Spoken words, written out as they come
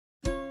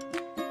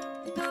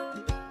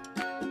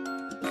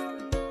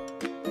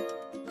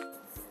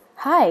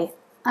Hi,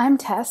 I'm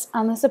Tess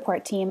on the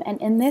support team,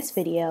 and in this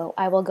video,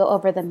 I will go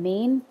over the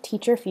main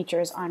teacher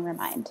features on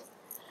Remind.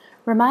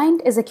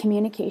 Remind is a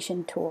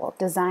communication tool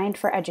designed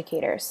for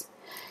educators.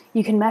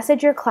 You can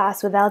message your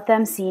class without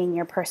them seeing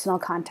your personal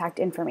contact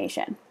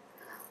information.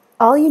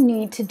 All you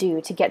need to do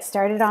to get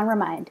started on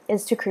Remind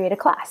is to create a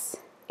class.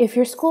 If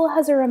your school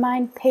has a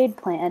Remind paid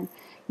plan,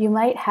 you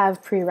might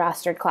have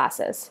pre-rostered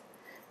classes.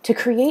 To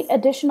create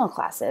additional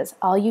classes,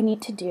 all you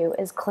need to do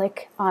is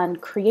click on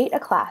Create a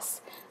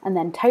Class and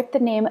then type the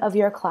name of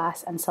your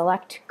class and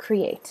select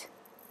Create.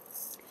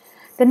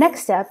 The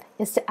next step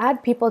is to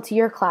add people to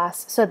your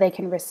class so they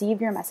can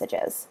receive your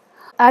messages.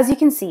 As you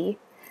can see,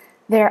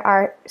 there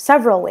are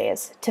several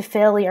ways to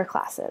fill your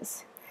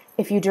classes.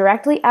 If you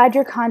directly add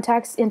your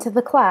contacts into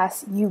the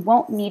class, you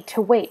won't need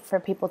to wait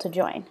for people to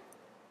join.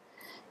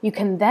 You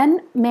can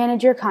then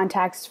manage your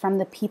contacts from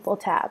the People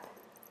tab.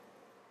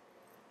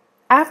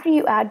 After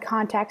you add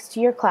contacts to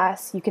your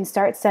class, you can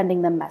start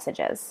sending them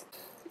messages.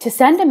 To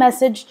send a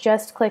message,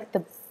 just click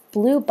the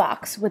blue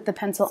box with the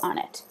pencil on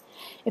it.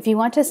 If you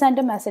want to send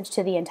a message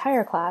to the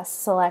entire class,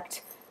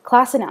 select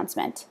Class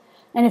Announcement.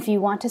 And if you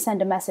want to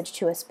send a message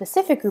to a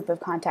specific group of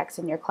contacts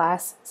in your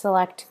class,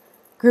 select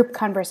Group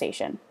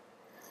Conversation.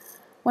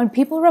 When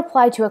people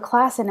reply to a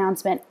class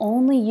announcement,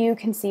 only you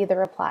can see the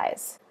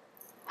replies.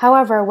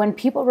 However, when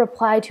people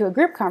reply to a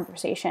group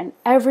conversation,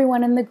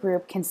 everyone in the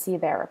group can see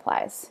their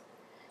replies.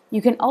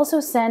 You can also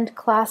send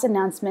class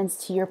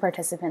announcements to your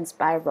participants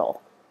by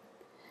role.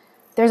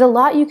 There's a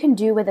lot you can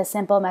do with a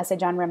simple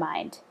message on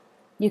Remind.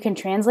 You can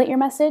translate your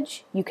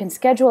message, you can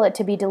schedule it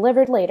to be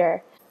delivered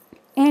later,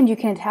 and you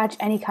can attach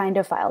any kind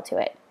of file to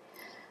it.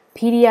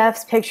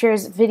 PDFs,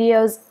 pictures,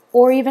 videos,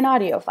 or even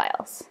audio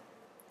files.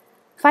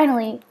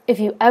 Finally, if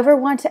you ever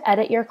want to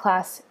edit your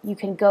class, you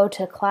can go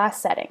to Class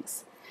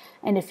Settings.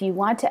 And if you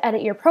want to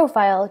edit your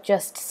profile,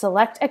 just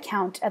select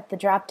Account at the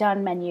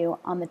drop-down menu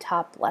on the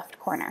top left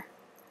corner.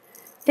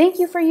 Thank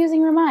you for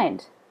using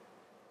Remind.